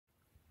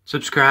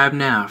Subscribe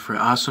now for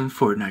awesome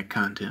Fortnite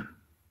content.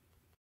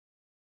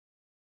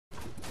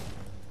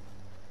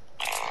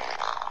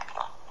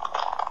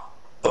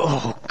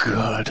 Oh,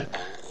 God.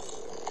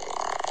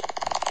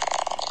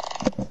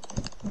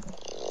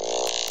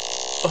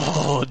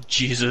 Oh,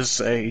 Jesus,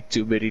 I ate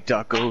too many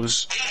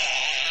tacos.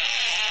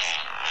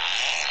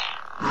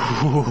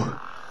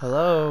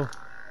 Hello?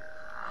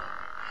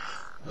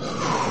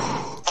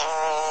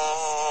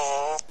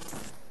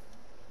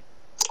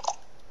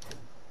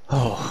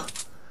 Oh.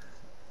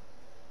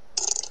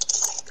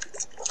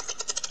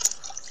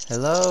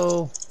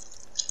 Hello?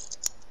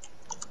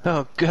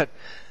 Oh, God.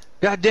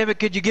 God damn it,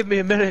 could you give me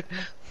a minute?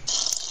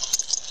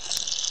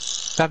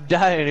 I'm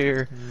dying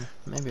here.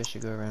 Maybe I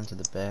should go around to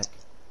the back.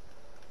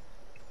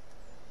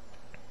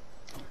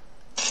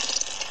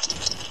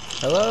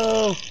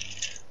 Hello?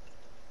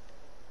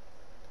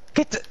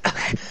 Get the...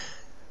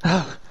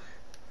 Oh.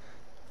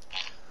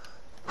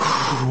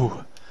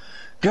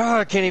 God,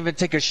 I can't even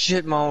take a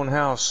shit in my own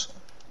house.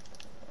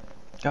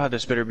 God,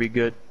 this better be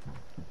good.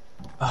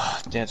 Oh,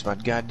 that's my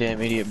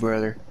goddamn idiot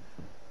brother.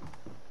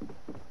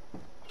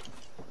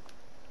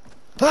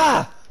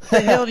 Ah! What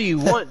the hell do you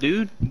want,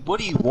 dude? What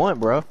do you want,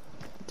 bro?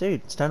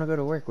 Dude, it's time to go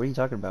to work. What are you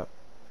talking about?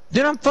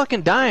 Dude, I'm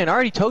fucking dying. I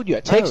already told you.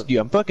 I texted you.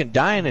 I'm fucking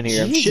dying in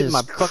here. I'm shitting Jesus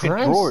my fucking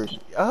Christ. drawers.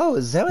 Oh,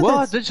 is that what Well,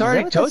 that's, I just is already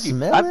that what told that you.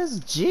 smell is?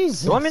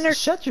 Jesus. Well, I'm in there.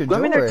 Shut your door.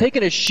 I'm in there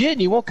taking a shit,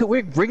 and you won't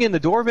bring in the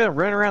doorbell and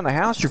run around the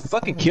house. You're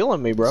fucking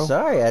killing me, bro.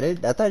 Sorry, I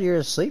thought you were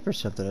asleep or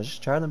something. I was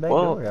just trying the back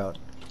door out.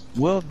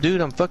 Well,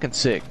 dude, I'm fucking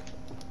sick.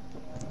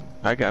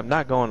 I'm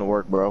not going to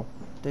work, bro.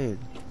 Dude,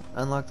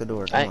 unlock the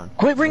door. Come on.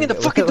 Quit ringing the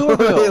fucking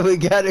doorbell. We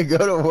gotta go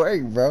to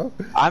work, bro.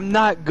 I'm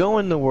not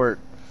going to work.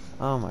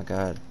 Oh my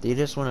God. Do you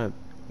just wanna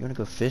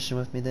go fishing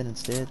with me then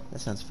instead? That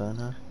sounds fun,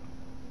 huh?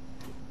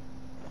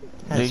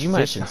 How Dude, does you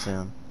fishing might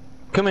sound?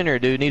 come in here,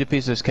 dude. Need a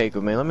piece of this cake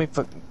with me. Let me.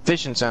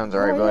 Fishing sounds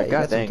alright, but like, you god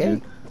got some dang,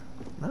 cake?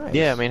 dude. Nice.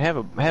 Yeah, I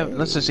mean,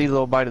 let's just eat a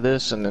little bite of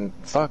this, and then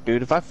fuck,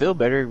 dude. If I feel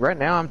better, right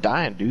now I'm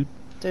dying, dude.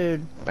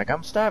 Dude, Like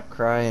stop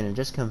crying and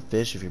just come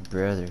fish with your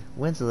brother.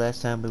 When's the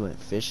last time we went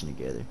fishing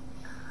together?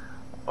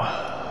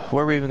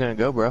 Where are we even gonna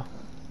go, bro?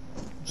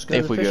 Just go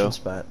If to the we fishing go.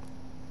 spot.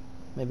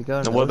 Maybe go in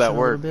And the what ocean about a little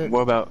work? bit.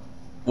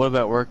 What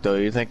about work though?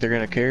 You think they're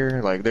gonna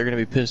care? Like they're gonna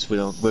be pissed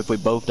if we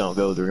both don't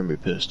go. They're gonna be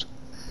pissed.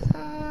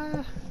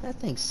 I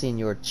think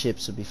Senor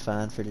Chips will be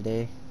fine for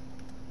today.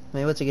 I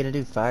mean, what's he gonna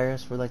do? Fire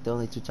us? We're like the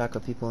only two taco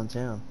people in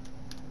town.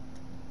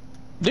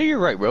 Dude, you're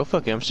right, bro.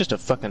 Fuck him. It's just a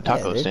fucking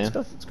taco dude, stand.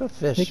 let's go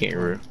fish. He can't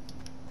rude.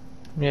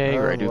 Yeah,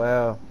 you're right, dude.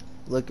 Wow.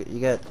 Look,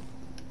 you got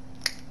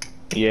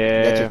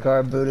Yeah. your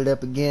car booted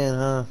up again,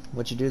 huh?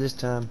 What you do this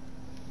time?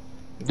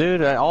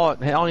 Dude, I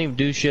don't even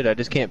do shit. I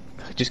just can't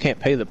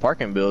pay the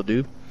parking bill,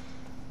 dude.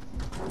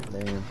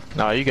 Damn.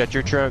 No, you got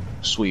your truck.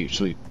 Sweet,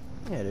 sweet.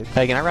 Yeah, dude.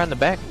 Hey, can I ride in the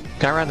back?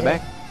 Can I ride in the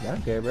back? I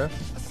don't care, bro.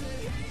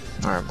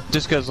 Alright.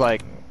 Just cause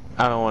like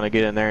I don't want to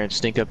get in there and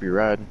stink up your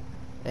ride.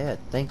 Yeah,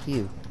 thank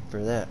you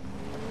for that.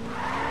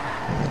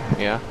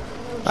 Yeah.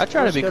 I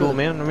try to be cool,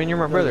 man. I mean, you're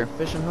my brother.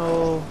 Fishing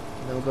hole,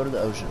 and then we'll go to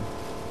the ocean.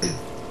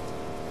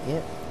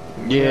 Yeah.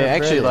 Yeah,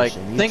 actually, like,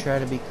 you try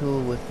to be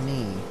cool with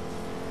me.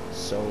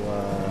 So,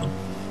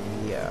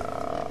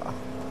 yeah.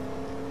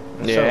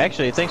 Yeah, So,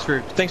 actually, thanks for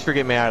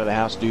getting me out of the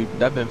house, dude.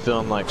 I've been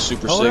feeling like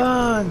super hold sick.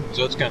 on.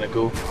 So it's kind of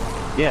cool.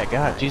 Yeah,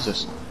 God,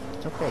 Jesus.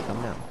 It's okay,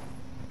 calm down.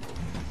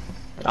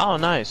 Oh,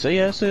 nice. So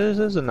yeah, this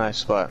is a nice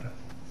spot.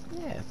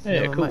 Yeah.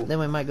 Yeah, cool. Then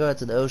we might go out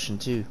to the ocean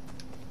too.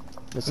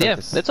 Yeah,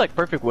 it's like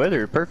perfect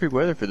weather. Perfect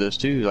weather for this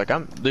too. Like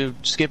dude,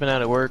 skipping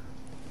out of work.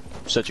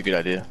 Such a good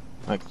idea.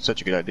 Like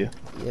such a good idea.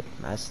 Yep,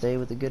 I stay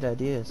with the good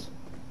ideas.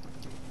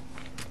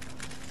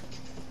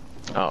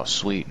 Oh,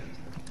 sweet.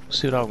 Let's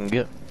see what I can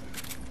get.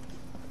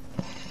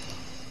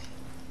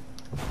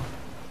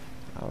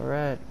 All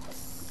right.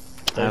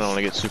 I don't want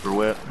to get super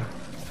wet.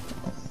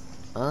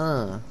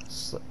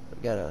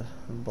 Got a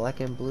black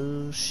and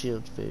blue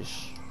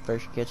shieldfish.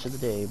 First catch of the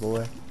day,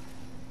 boy.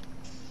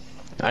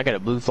 I got a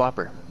blue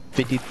flopper,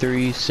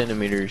 53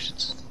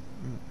 centimeters.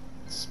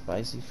 It's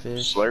Spicy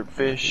fish. slurp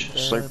fish,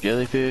 slurp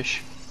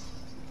jellyfish.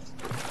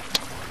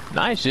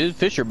 Nice, dude.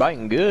 Fish are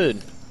biting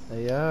good.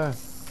 They are.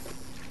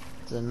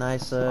 It's a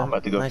nice. I'm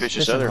about to go nice fish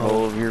this fishing other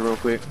hole over here real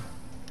quick.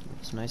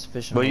 It's a nice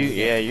fishing. But hole.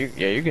 you're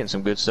getting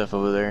some good stuff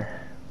over there.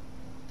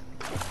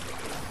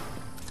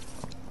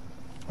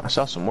 I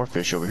saw some more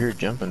fish over here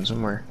jumping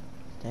somewhere.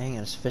 Dang,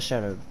 I just fish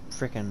out a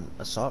freaking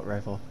assault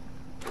rifle.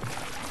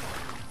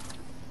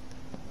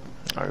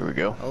 Oh, here we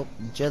go. Oh,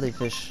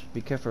 jellyfish. Be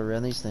careful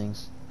around these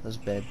things. Those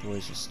bad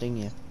boys will sting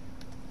you.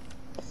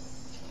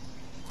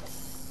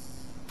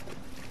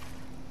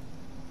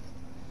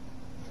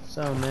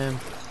 So, man,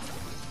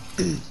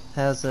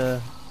 how's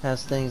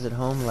things at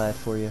home life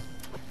for you?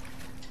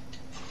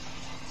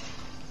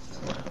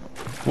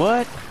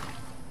 What?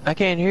 I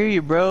can't hear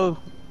you, bro.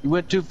 You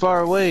went too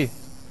far away.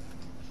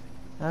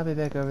 I'll be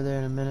back over there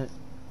in a minute.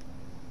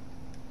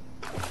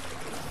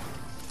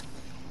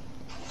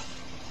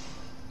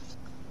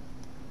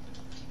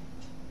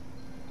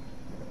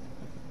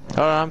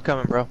 Oh, I'm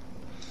coming, bro.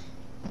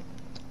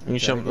 You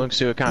show me, let's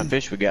see what kind of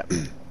fish we got.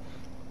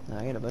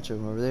 I got a bunch of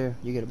them over there.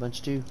 You got a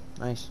bunch too.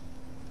 Nice.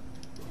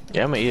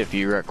 Yeah, I'm gonna eat a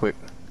few right quick.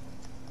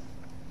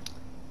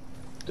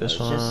 This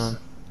one.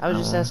 I was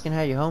just asking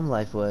how your home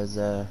life was.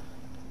 Ooh,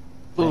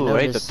 I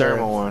ate the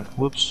thermal one.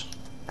 Whoops.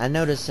 I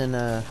noticed in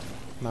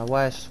my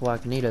wife's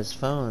Juanita's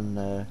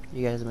phone,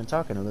 you guys have been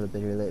talking a little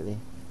bit here lately.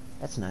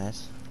 That's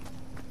nice.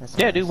 That's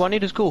Yeah, nice. dude,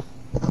 Juanita's cool.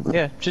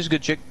 Yeah, she's a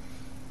good chick.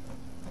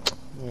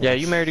 Yeah,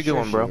 you married a good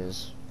one, bro.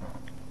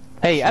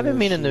 Hey, I've been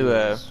meaning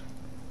to,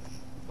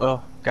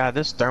 oh, God,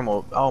 this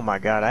thermal, oh my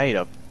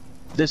God,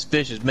 this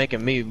fish is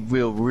making me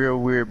real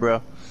weird,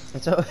 bro.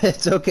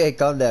 It's okay,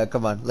 calm down,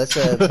 come on. Let's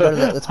go to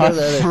the, let's go to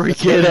the other.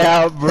 Freak it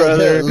out,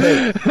 brother.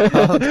 Look,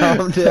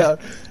 calm down.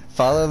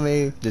 Follow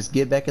me. Just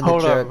get back in the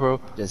truck. Hold on,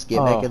 bro. Just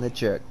get back in the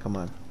truck. Come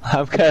on.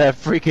 I'm kind of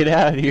freaking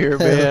out here,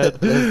 man.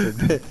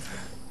 Listen,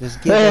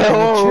 just get back in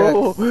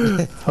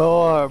the truck.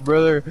 Hold on,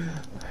 brother.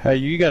 Hey,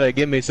 you gotta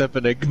give me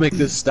something to make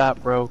this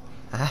stop, bro.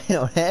 I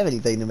don't have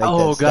anything to make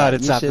Oh, that God, stop. it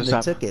You stopped, shouldn't it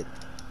have stopped. took it.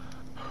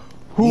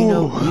 You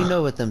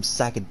know what them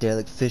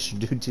psychedelic fish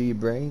do to your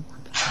brain?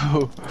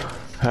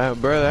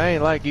 Brother, I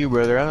ain't like you,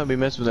 brother. I don't be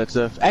messing with that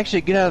stuff.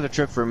 Actually, get out of the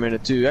truck for a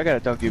minute, too. I gotta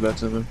talk to you about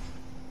something.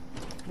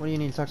 What do you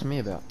need to talk to me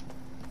about?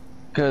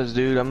 Cause,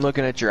 dude, I'm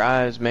looking at your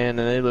eyes, man,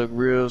 and they look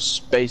real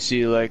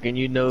spacey, like, and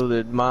you know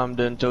that Mom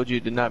done told you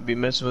to not be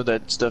messing with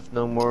that stuff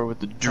no more with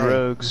the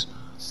drugs. Hey,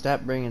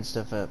 stop bringing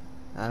stuff up.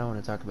 I don't want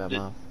to talk about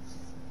Mom.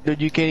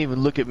 Dude, you can't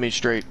even look at me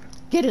straight.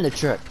 Get in the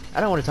truck.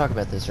 I don't want to talk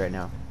about this right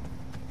now.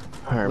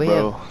 Alright, We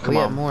bro,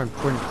 have more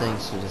important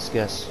things to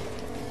discuss.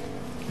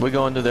 We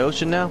going to the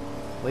ocean now?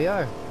 We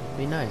are.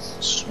 Be nice.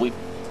 Sweet.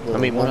 Little I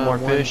mean, one more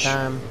one-on-one fish.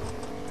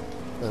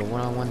 Little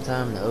one-on-one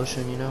time in the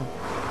ocean, you know?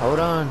 Hold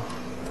on.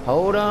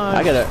 Hold on.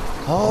 I gotta...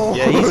 Oh.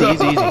 Yeah,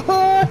 easy.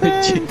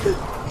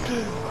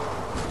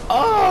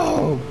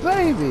 Oh,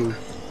 baby.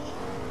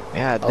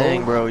 God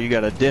dang, bro, you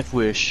got a diff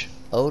wish.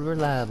 Old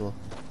reliable.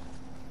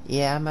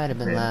 Yeah, I might have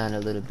been lying a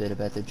little bit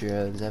about the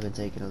drugs. I've been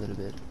taking a little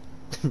bit.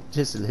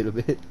 Just a little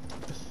bit.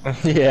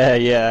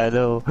 Yeah, I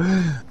know.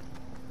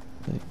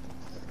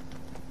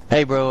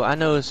 Hey, bro, I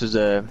know this is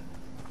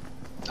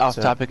off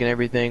topic and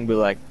everything, but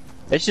like,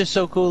 it's just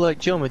so cool, like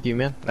chilling with you,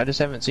 man. I just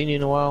haven't seen you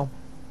in a while.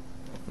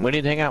 We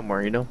need to hang out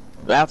more, you know.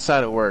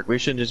 Outside of work, we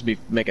shouldn't just be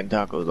making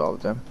tacos all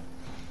the time.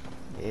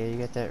 Yeah, you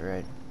got that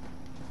right.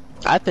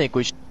 I think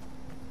we should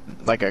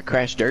like a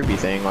Crash Derby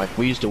thing, like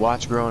we used to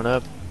watch growing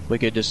up. We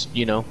could just,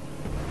 you know,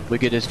 we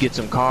could just get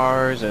some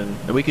cars and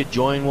we could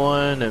join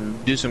one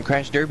and do some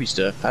Crash Derby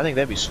stuff. I think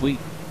that'd be sweet.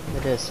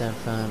 That does sound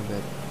fun,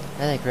 but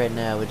I think right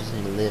now we just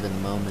need to live in the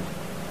moment.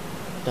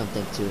 Don't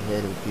think too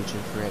ahead of the future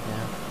for right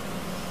now.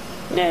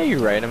 Yeah, you're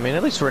right. I mean,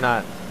 at least we're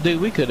not...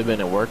 Dude, we could have been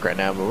at work right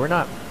now, but we're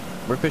not.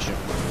 We're fishing.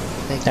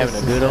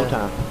 Having a good old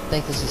time.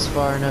 Think this is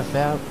far enough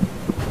out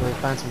where we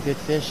find some good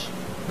fish?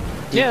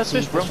 Yeah, let's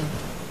fish, bro.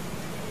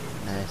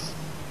 Nice.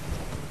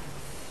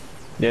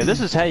 Yeah, this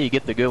is how you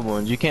get the good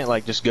ones. You can't,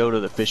 like, just go to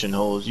the fishing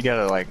holes. You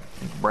gotta, like,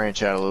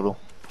 branch out a little.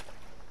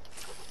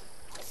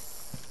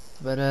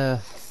 But,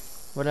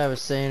 what I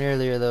was saying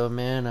earlier, though,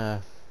 man,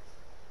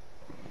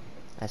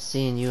 I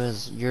seen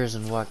yours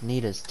and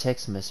Juanita's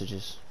text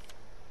messages.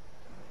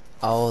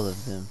 All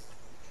of them.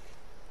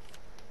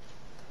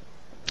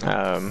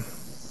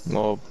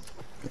 Well,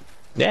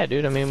 yeah,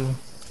 dude, I mean,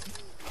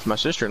 my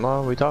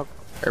sister-in-law, we talk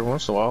every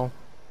once in a while.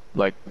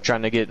 Like,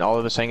 trying to get all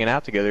of us hanging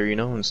out together, you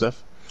know, and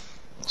stuff.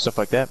 Stuff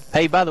like that.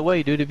 Hey, by the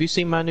way, dude, have you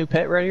seen my new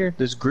pet right here?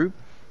 This group?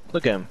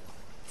 Look at him.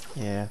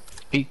 Yeah.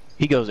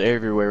 He goes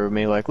everywhere with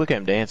me. Like, look at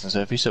him dance and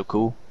stuff. He's so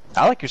cool.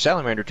 I like your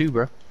salamander, too,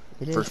 bro.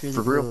 It is really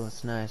for cool. real.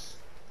 It's nice.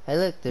 Hey,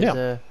 look, there's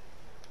a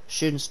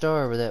shooting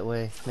star over that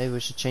way. Maybe we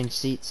should change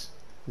seats.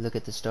 Look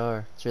at the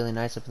star. It's really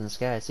nice up in the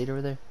sky. See it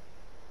over there?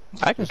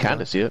 I can kind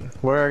of see it.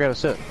 Where I gotta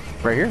sit?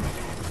 Right here?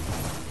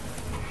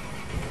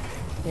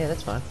 Yeah,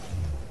 that's fine.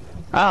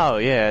 Oh,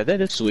 yeah,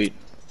 that is sweet.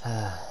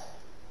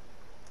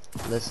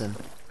 Listen.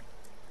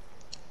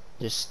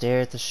 Just stare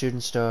at the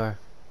shooting star.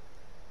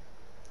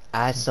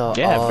 I saw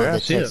all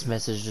the text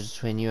messages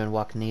between you and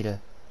Juanita.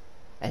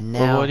 And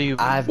now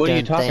I've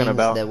done things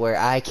that where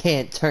I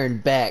can't turn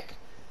back.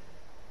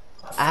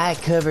 I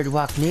covered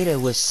Juanita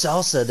with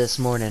salsa this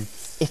morning.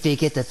 If you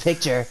get the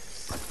picture.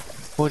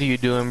 What are you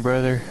doing,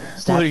 brother?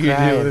 Stop what are you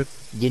crying. doing?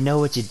 You know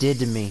what you did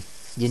to me.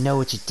 You know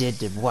what you did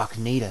to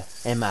Juanita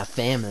and my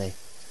family.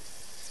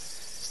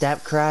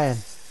 Stop crying.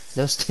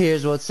 Those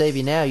tears won't save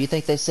you now. You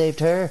think they saved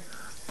her?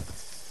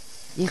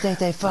 You think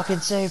they fucking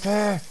saved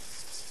her?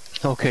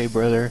 Okay,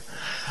 brother.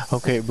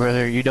 Okay,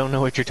 brother. You don't know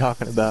what you're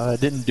talking about. I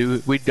didn't do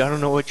it. I don't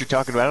know what you're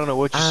talking about. I don't know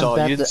what you saw.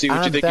 You didn't see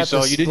what you think you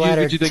saw. You didn't use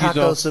what you think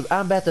you saw.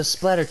 I'm about to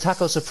splatter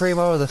Taco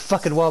Supremo over the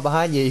fucking wall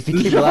behind you if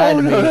you keep lying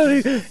to me.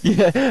 No.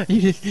 Yeah,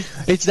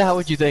 it's not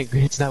what you think.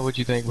 It's not what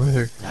you think,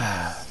 brother.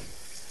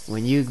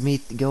 When you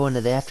go into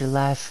the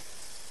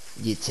afterlife,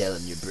 you tell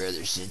him your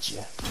brother sent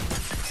you.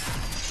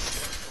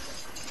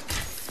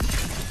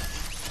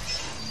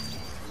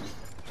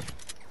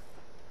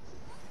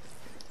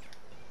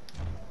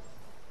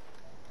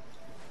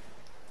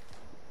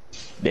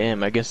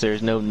 Damn, I guess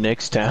there's no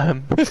next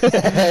time.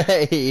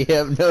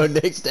 Yep, no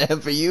next time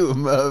for you,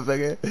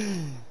 motherfucker.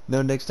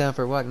 No next time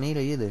for Juanita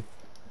either.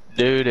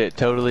 Dude, it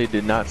totally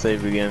did not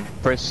save again.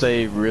 Press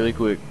save really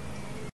quick.